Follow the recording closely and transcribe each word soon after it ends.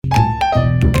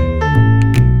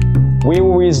we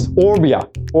were with Orbia.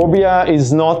 Orbia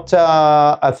is not,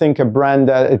 I think, a brand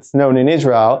that it's known in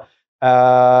Israel.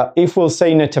 If we'll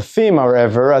say Netafim,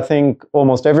 however, I think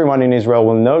almost everyone in Israel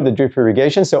will know the drip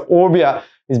irrigation. So Orbia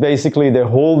is basically the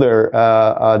holder,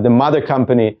 the mother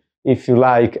company, if you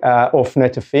like, of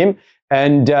Netafim.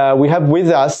 And we have with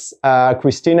us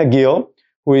Cristina Gil,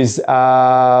 who is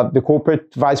the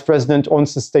corporate vice president on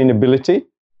sustainability,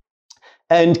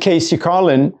 and Kacy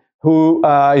Karlen, who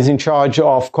is in charge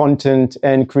of content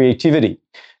and creativity.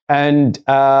 And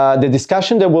the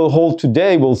discussion that we'll hold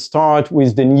today will start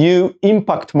with the new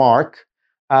impact mark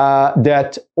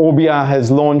that Orbia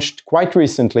has launched quite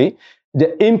recently. The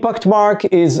impact mark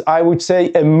is, I would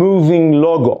say, a moving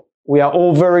logo. We are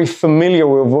all very familiar,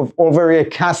 we're all very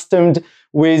accustomed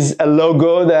with a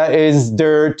logo that is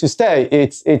there to stay.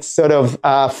 It's sort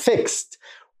of fixed.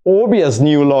 Orbia'S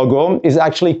new logo is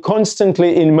actually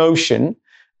constantly in motion.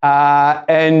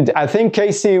 And I think,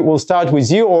 Kacy, we'll start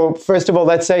with you. Or first of all,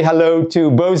 let's say hello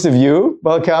to both of you.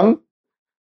 Welcome.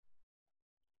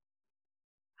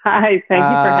 Hi, thank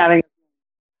you for having us.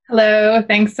 Hello,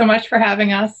 thanks so much for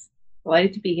having us.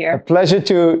 Delighted to be here. A pleasure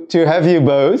to have you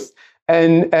both.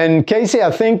 And Kacy, I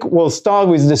think we'll start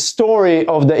with the story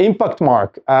of the impact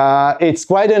mark. It's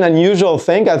quite an unusual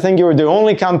thing. I think you're the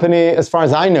only company, as far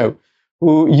as I know,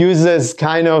 who uses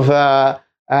kind of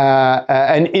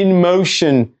an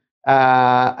in-motion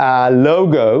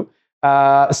logo.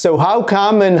 So how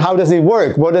come and how does it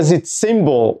work? What does it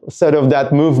symbol, sort of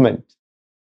that movement?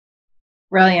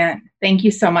 Brilliant. Thank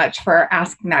you so much for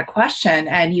asking that question.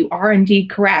 And you are indeed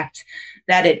correct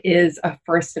that it is a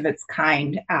first of its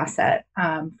kind asset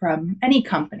from any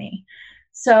company.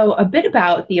 So a bit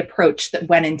about the approach that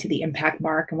went into the impact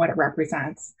mark and what it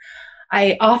represents.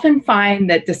 I often find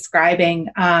that describing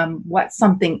what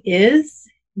something is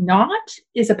not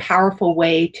is a powerful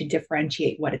way to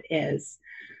differentiate what it is.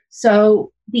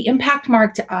 So the impact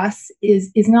mark to us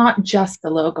is not just the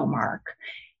logo mark.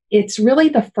 It's really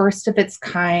the first of its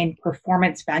kind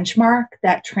performance benchmark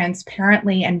that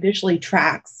transparently and visually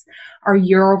tracks our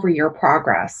year-over-year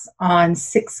progress on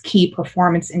 6 key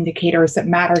performance indicators that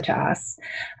matter to us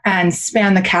and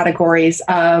span the categories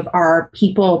of our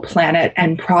people, planet,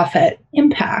 and profit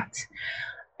impact.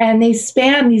 And these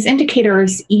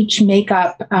indicators each make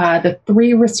up the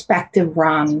 3 respective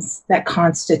rungs that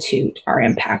constitute our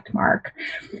impact mark.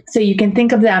 So you can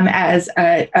think of them as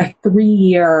a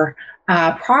 3-year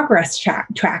progress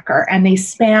tracker, and they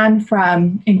span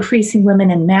from increasing women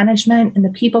in management in the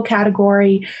people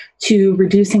category to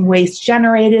reducing waste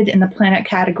generated in the planet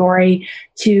category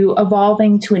to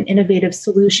evolving to an innovative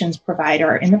solutions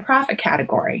provider in the profit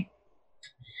category.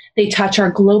 They touch our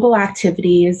global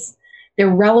activities. They're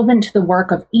relevant to the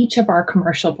work of each of our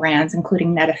commercial brands,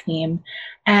 including Netafim,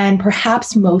 and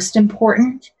perhaps most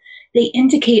important, they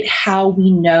indicate how we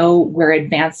know we're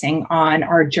advancing on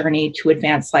our journey to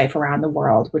advance life around the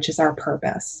world, which is our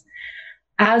purpose.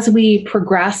 As we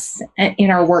progress in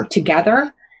our work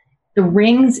together, the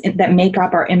rings that make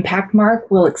up our impact mark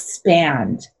will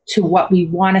expand to what we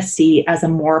want to see as a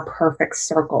more perfect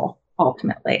circle,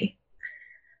 ultimately.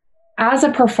 As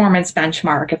a performance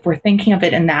benchmark, if we're thinking of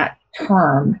it in that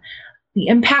term, the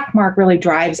impact mark really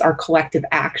drives our collective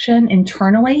action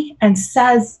internally and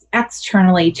says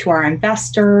externally to our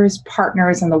investors,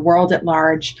 partners, and the world at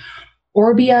large,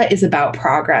 Orbia is about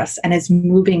progress and is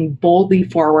moving boldly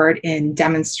forward in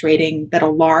demonstrating that a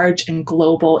large and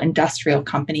global industrial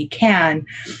company can,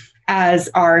 as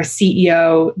our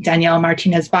CEO, Danielle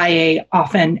Martinez-Valle,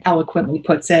 often eloquently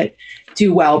puts it,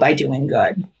 do well by doing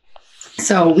good.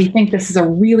 So we think this is a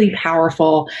really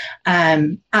powerful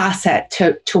asset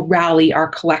to rally our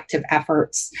collective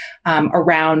efforts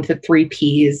around the 3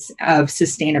 Ps of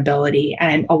sustainability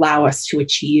and allow us to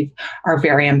achieve our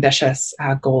very ambitious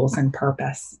goals and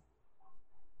purpose.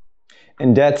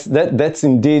 And that's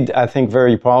indeed, I think,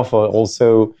 very powerful.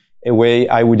 Also, a way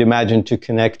I would imagine to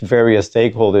connect various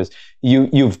stakeholders.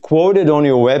 You've quoted on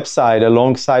your website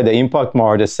alongside the impact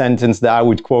mark a sentence that I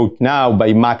would quote now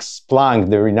by Max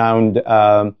Planck, the renowned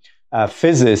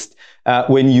physicist.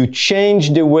 When you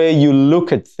change the way you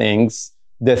look at things,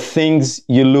 the things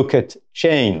you look at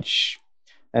change.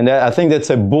 And I think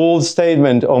that's a bold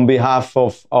statement on behalf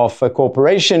of a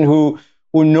corporation who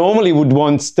normally would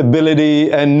want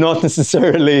stability and not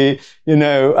necessarily,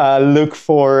 look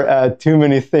for too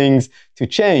many things to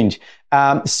change.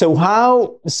 So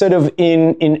how, sort of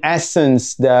in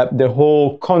essence, the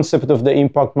whole concept of the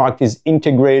impact mark is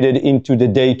integrated into the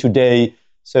day-to-day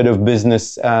sort of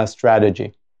business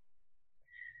strategy?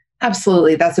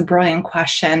 Absolutely. That's a brilliant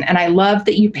question. And I love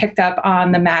that you picked up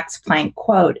on the Max Planck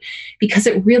quote, because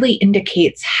it really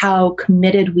indicates how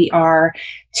committed we are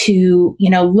to,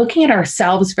 looking at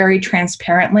ourselves very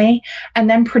transparently and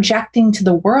then projecting to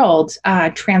the world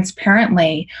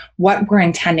transparently what we're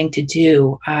intending to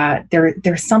do.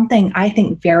 There's something I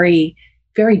think very,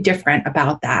 very different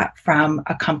about that from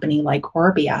a company like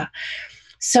Orbia.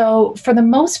 So for the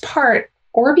most part,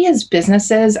 Orbia'S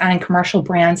businesses and commercial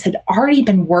brands had already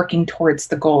been working towards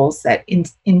the goals that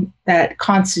that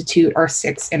constitute our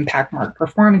 6 impact mark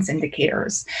performance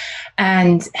indicators,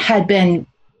 and had been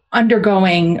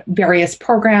undergoing various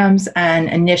programs and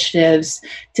initiatives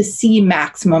to see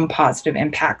maximum positive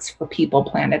impacts for people,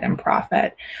 planet, and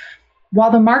profit.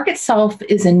 While the mark itself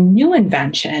is a new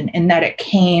invention in that it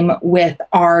came with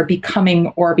our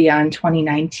becoming Orbia in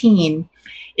 2019,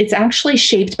 it's actually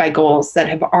shaped by goals that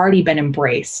have already been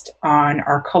embraced on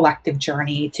our collective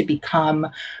journey to become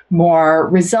more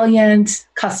resilient,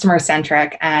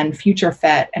 customer-centric, and future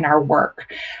fit in our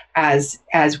work as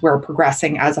we're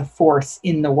progressing as a force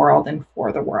in the world and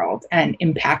for the world and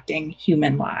impacting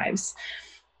human lives.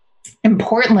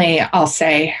 Importantly, I'll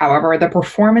say, however, the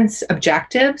performance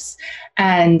objectives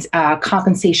and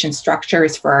compensation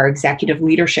structures for our executive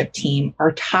leadership team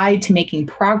are tied to making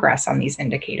progress on these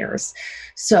indicators.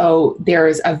 So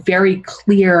there's a very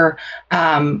clear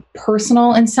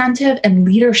personal incentive and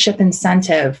leadership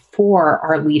incentive for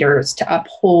our leaders to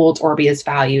uphold Orbia'S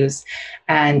values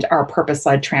and our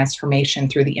purpose-led transformation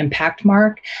through the impact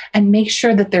mark, and make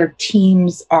sure that their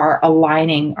teams are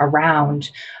aligning around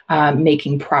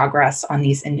making progress on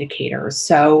these indicators.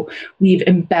 So we've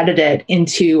embedded it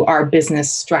into our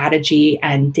business strategy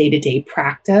and day-to-day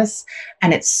practice,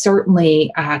 and it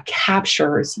certainly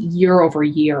captures year over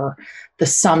year the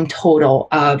sum total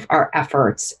of our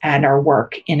efforts and our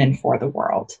work in and for the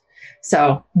world.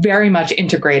 So very much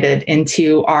integrated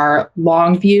into our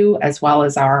long view as well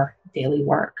as our daily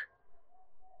work.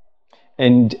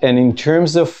 And in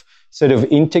terms of sort of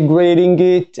integrating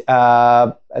it,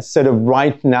 sort of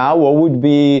right now, what would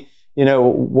be,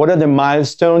 what are the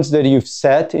milestones that you've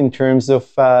set in terms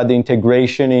of the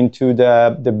integration into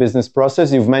the business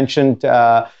process? You've mentioned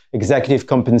executive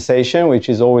compensation, which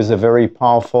is always a very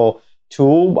powerful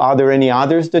tool. Are there any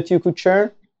others that you could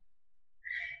share?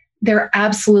 There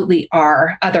absolutely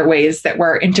are other ways that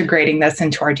we're integrating this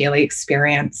into our daily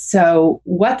experience. So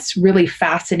what's really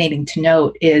fascinating to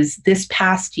note is this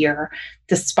past year,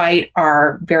 despite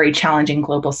our very challenging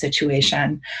global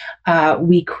situation,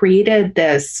 we created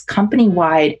this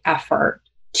company-wide effort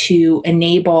to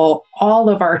enable all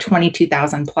of our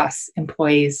 22,000 plus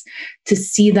employees to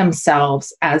see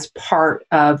themselves as part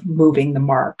of moving the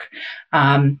mark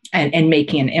and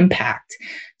making an impact.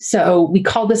 So we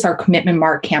call this our Commitment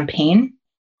Mark campaign,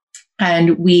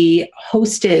 and we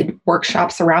hosted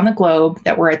workshops around the globe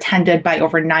that were attended by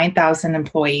over 9,000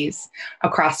 employees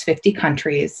across 50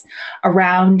 countries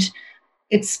around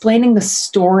explaining the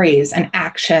stories and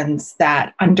actions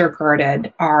that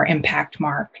undergirded our impact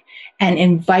mark, and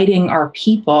inviting our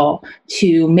people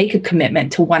to make a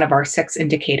commitment to one of our 6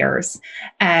 indicators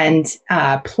and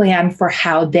plan for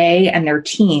how they and their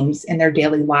teams in their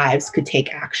daily lives could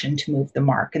take action to move the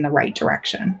mark in the right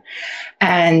direction.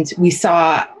 And we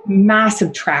saw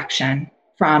massive traction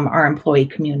from our employee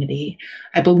community.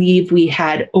 I believe we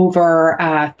had over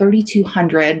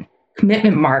 3,200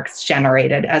 commitment marks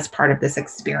generated as part of this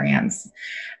experience.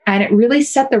 And it really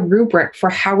set the rubric for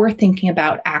how we're thinking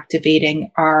about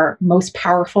activating our most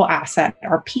powerful asset,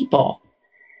 our people,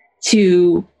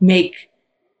 to make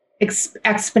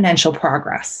exponential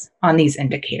progress on these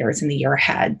indicators in the year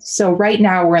ahead. So right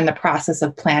now we're in the process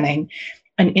of planning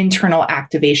an internal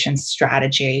activation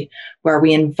strategy where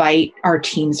we invite our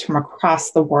teams from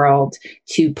across the world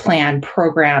to plan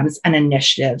programs and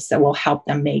initiatives that will help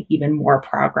them make even more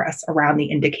progress around the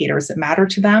indicators that matter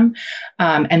to them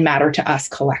and matter to us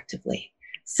collectively.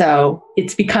 So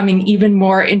it's becoming even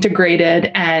more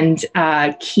integrated and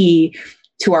key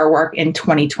to our work in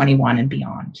 2021 and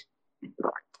beyond.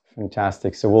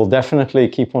 Fantastic. So we'll definitely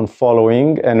keep on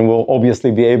following, and we'll obviously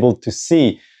be able to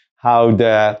see how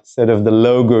the sort of the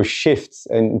logo shifts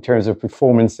in terms of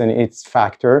performance and its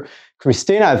factor.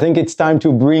 Cristina, I think it's time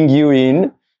to bring you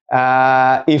in.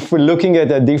 If we're looking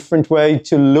at a different way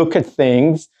to look at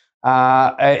things,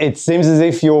 it seems as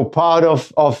if you're part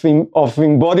of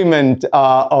embodiment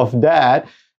of that.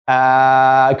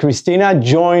 Cristina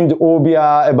joined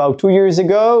Orbia about 2 years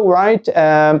ago, right?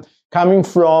 Coming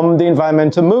from the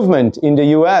environmental movement in the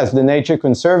US, the Nature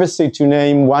Conservancy, to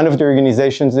name one of the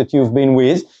organizations that you've been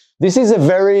with. This is a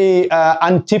very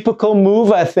untypical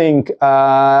move, I think,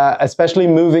 especially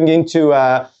moving into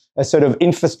a sort of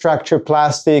infrastructure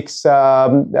plastics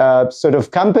sort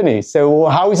of company. So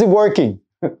how is it working?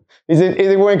 Is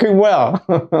it working well?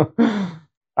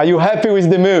 Are you happy with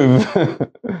the move?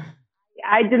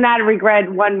 I do not regret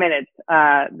 1 minute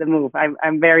the move.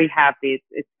 I'm very happy.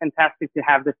 It's fantastic to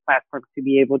have this platform to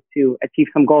be able to achieve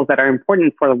some goals that are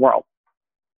important for the world.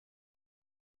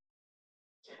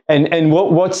 And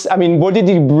what did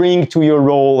it bring to your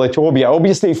role at Orbia?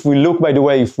 Obviously, if we look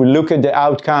at the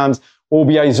outcomes,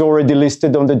 Orbia is already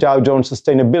listed on the Dow Jones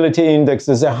Sustainability Index.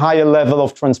 There's a higher level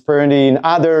of transparency in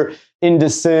other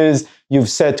indices. You've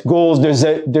set goals. There's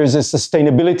a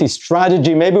sustainability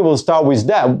strategy. Maybe we'll start with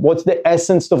that. What's the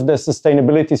essence of the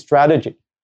sustainability strategy?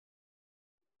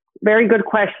 Very good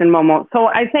question, Momo. So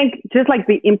I think just like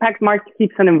the impact market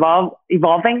keeps on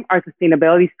evolving, our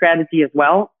sustainability strategy as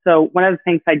well. So one of the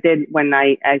things I did when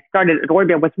I started at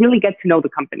Orbia was really get to know the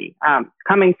company.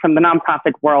 Coming from the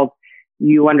nonprofit world,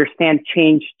 you understand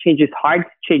change. Change is hard.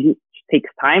 Change takes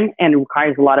time and it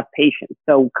requires a lot of patience.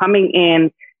 So coming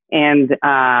in and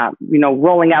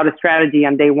rolling out a strategy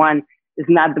on day one is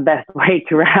not the best way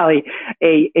to rally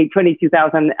a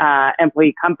 22,000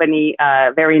 employee company,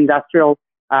 very industrial.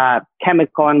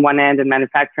 Chemical on one end and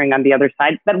manufacturing on the other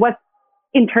side, that was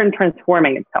in turn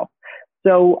transforming itself.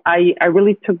 So I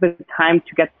really took the time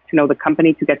to get to know the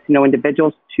company, to get to know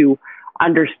individuals, to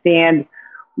understand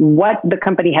what the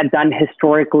company had done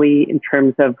historically in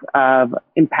terms of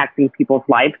impacting people's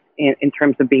lives, in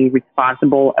terms of being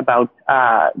responsible about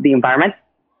the environment,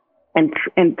 and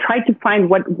try to find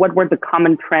what were the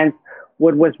common trends,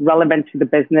 what was relevant to the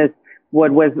business,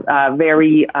 what was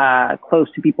very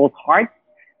close to people's hearts.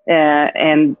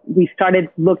 And we started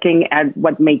looking at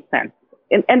what made sense.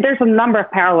 And there's a number of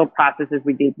parallel processes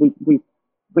we did. We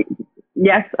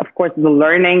yes, of course, the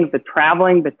learning, the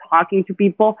traveling, the talking to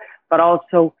people, but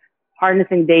also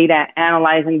harnessing data,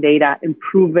 analyzing data,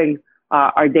 improving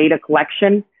our data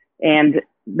collection, and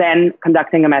then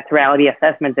conducting a materiality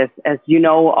assessment. As you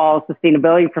know, all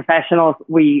sustainability professionals,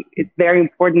 it's very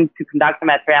important to conduct a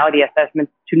materiality assessment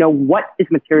to know what is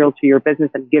material to your business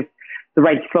and give the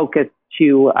right focus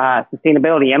to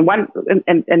sustainability.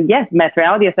 And yes,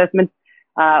 materiality assessment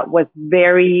was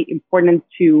very important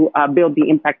to build the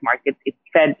impact market. It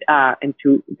fed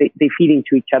they feed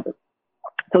into each other.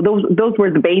 So those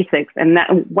were the basics. And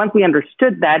once we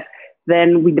understood that,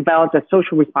 then we developed a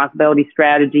social responsibility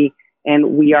strategy,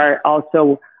 and we are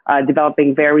also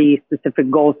developing very specific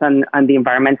goals on the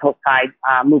environmental side,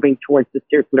 moving towards the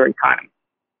circular economy.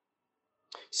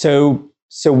 So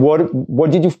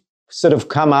what did you sort of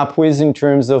come up with in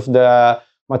terms of the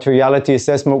materiality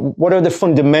assessment? What are the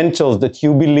fundamentals that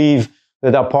you believe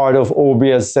that are part of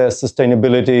Orbia'S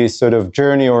sustainability sort of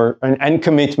journey and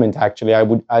commitment? Actually, I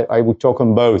would talk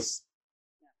on both.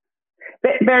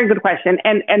 Very good question.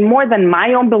 And more than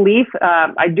my own belief,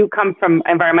 I do come from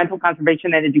environmental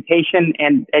conservation and education,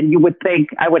 and you would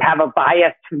think I would have a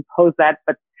bias to impose that,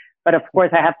 but of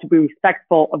course I have to be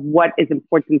respectful of what is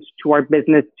important to our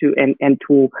business and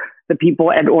to the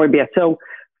people at Orbia. So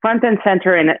front and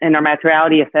center in our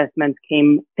materiality assessment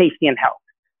came safety and health.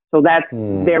 So that's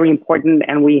very important.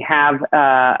 And we have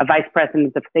a vice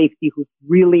president of safety who's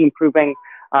really improving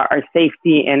our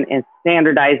safety and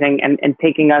standardizing and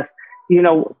taking us,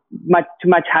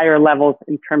 much higher levels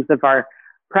in terms of our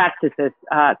practices.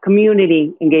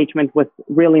 Community engagement was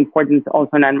really important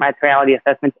also in our materiality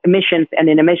assessment. Emissions, and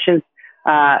in emissions,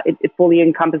 it fully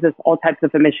encompasses all types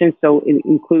of emissions. So it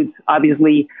includes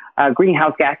obviously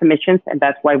greenhouse gas emissions, and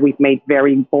that's why we've made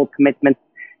very bold commitments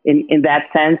in that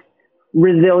sense.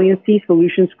 Resiliency,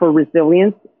 solutions for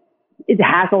resilience. It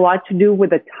has a lot to do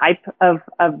with the type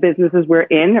of businesses we're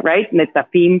in, right?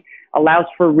 Netafim allows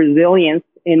for resilience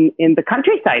in the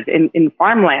countryside, in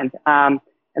farmland.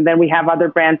 And then we have other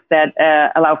brands that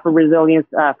allow for resilience.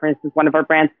 For instance, one of our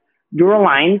brands,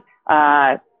 Duraline,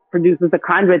 produces the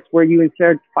conduits where you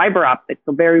insert fiber optics.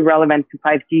 So very relevant to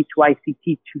 5G, to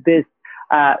ICT, to this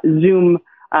Zoom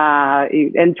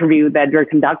interview that you're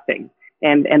conducting.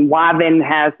 And Wavin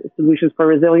has solutions for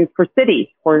resilience for cities,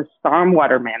 for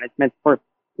stormwater management, for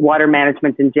water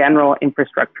management in general,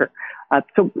 infrastructure.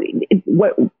 So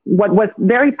what was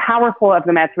very powerful of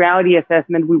the materiality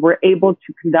assessment, we were able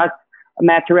to conduct a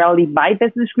materiality by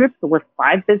business groups. So we're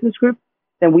 5 business groups.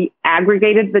 Then we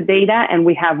aggregated the data, and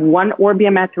we have one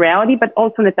Orbia materiality, but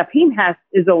also Netafim has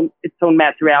its own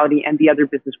materiality, and the other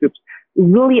business groups. It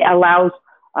really allows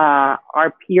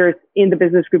our peers in the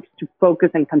business groups to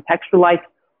focus and contextualize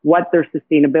what their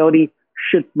sustainability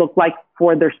should look like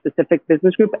for their specific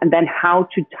business group, and then how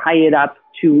to tie it up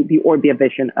to the Orbia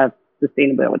vision of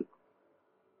sustainability.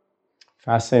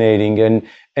 Fascinating, and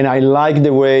I like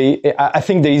the way I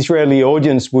think the Israeli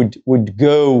audience would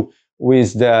go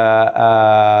with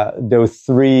those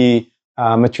three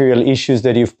material issues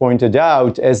that you've pointed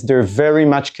out, as they're very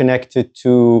much connected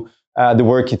to the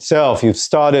work itself. You've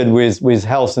started with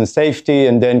health and safety,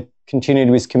 and then continued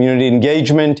with community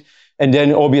engagement, and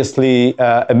then obviously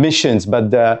emissions. But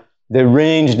the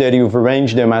range that you've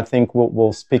arranged them, I think,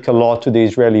 will speak a lot to the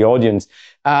Israeli audience.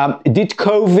 Did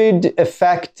COVID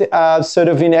affect sort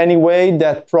of in any way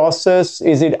that process?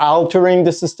 Is it altering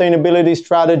the sustainability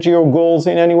strategy or goals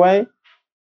in any way?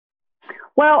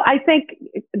 Well, I think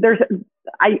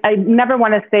I never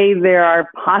want to say there are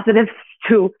positives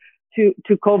to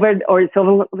COVID or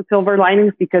silver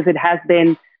linings, because it has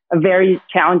been a very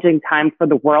challenging time for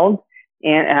the world.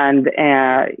 And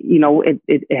you know, it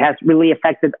has really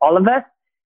affected all of us.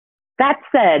 That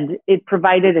said, it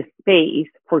provided a space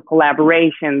for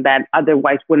collaboration that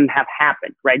otherwise wouldn't have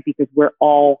happened, right? Because we're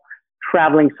all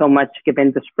traveling so much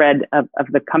given the spread of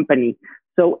the company.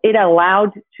 So it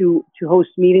allowed to host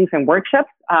meetings and workshops,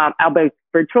 albeit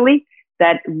virtually,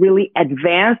 that really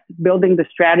advanced building the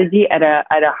strategy at a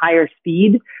higher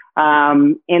speed.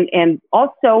 And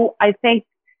also, I think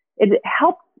it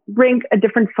helped bring a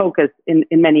different focus in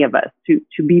many of us to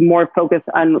be more focused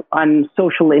on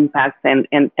social impacts and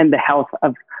the health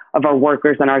of our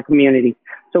workers and our community.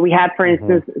 So we had, for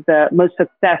instance, the most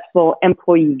successful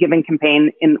employee giving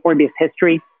campaign in Orbia'S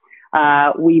history.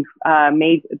 We've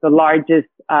made the largest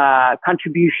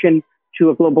contribution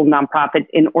to a global nonprofit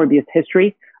in Orbia'S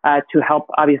history to help,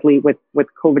 obviously, with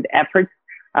COVID efforts.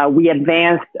 We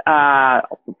advanced.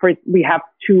 We have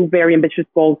two very ambitious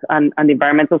goals on the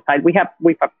environmental side. We have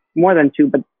more than two,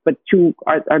 but two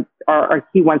are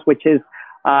key ones, which is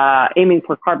aiming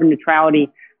for carbon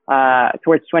neutrality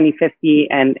towards 2050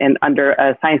 and under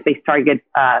a science-based target,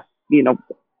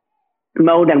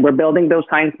 mode. And we're building those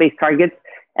science-based targets,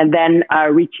 and then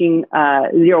reaching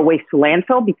zero waste to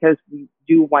landfill, because we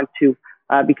do want to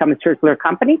become a circular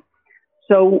company.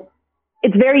 So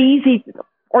it's very easy.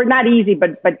 Or not easy,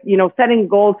 but setting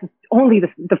goals is only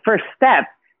the first step.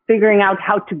 Figuring out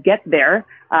how to get there,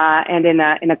 and in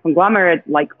a conglomerate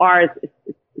like ours,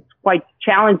 it's quite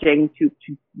challenging to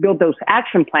build those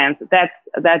action plans. That's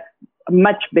a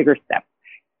much bigger step.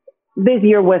 This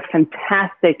year was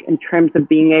fantastic in terms of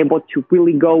being able to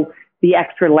really go the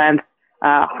extra length,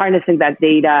 harnessing that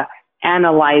data,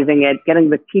 analyzing it, getting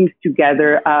the teams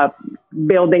together,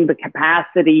 building the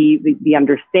capacity, the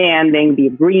understanding, the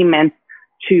agreement,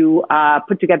 to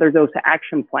put together those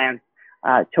action plans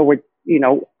towards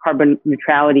carbon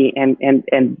neutrality and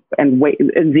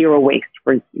zero waste,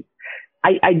 for instance.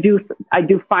 I do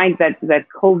find that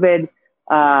COVID,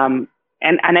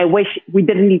 and I wish we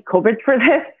didn't need COVID for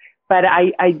this, but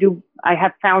I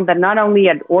have found that not only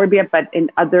at Orbia but in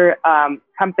other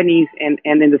companies and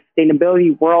in the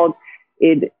sustainability world,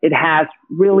 it has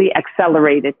really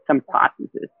accelerated some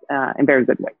processes in very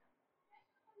good ways.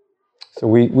 So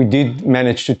we did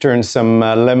manage to turn some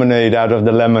lemonade out of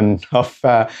the lemon of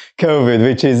COVID,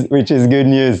 which is good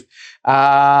news.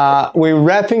 We're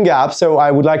wrapping up, so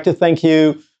I would like to thank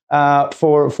you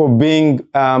for being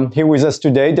here with us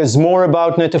today. There's more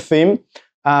about Netafim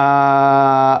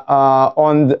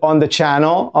on the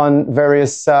channel, on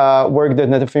various work that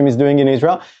Netafim is doing in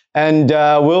Israel, and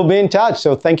we'll be in touch.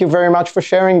 So thank you very much for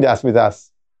sharing that with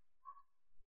us.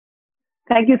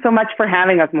 Thank you so much for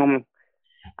having us, Momo.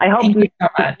 I hope Thank you so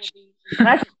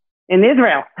much. In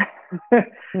Israel.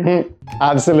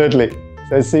 Absolutely.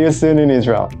 So see you soon in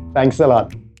Israel. Thanks a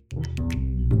lot.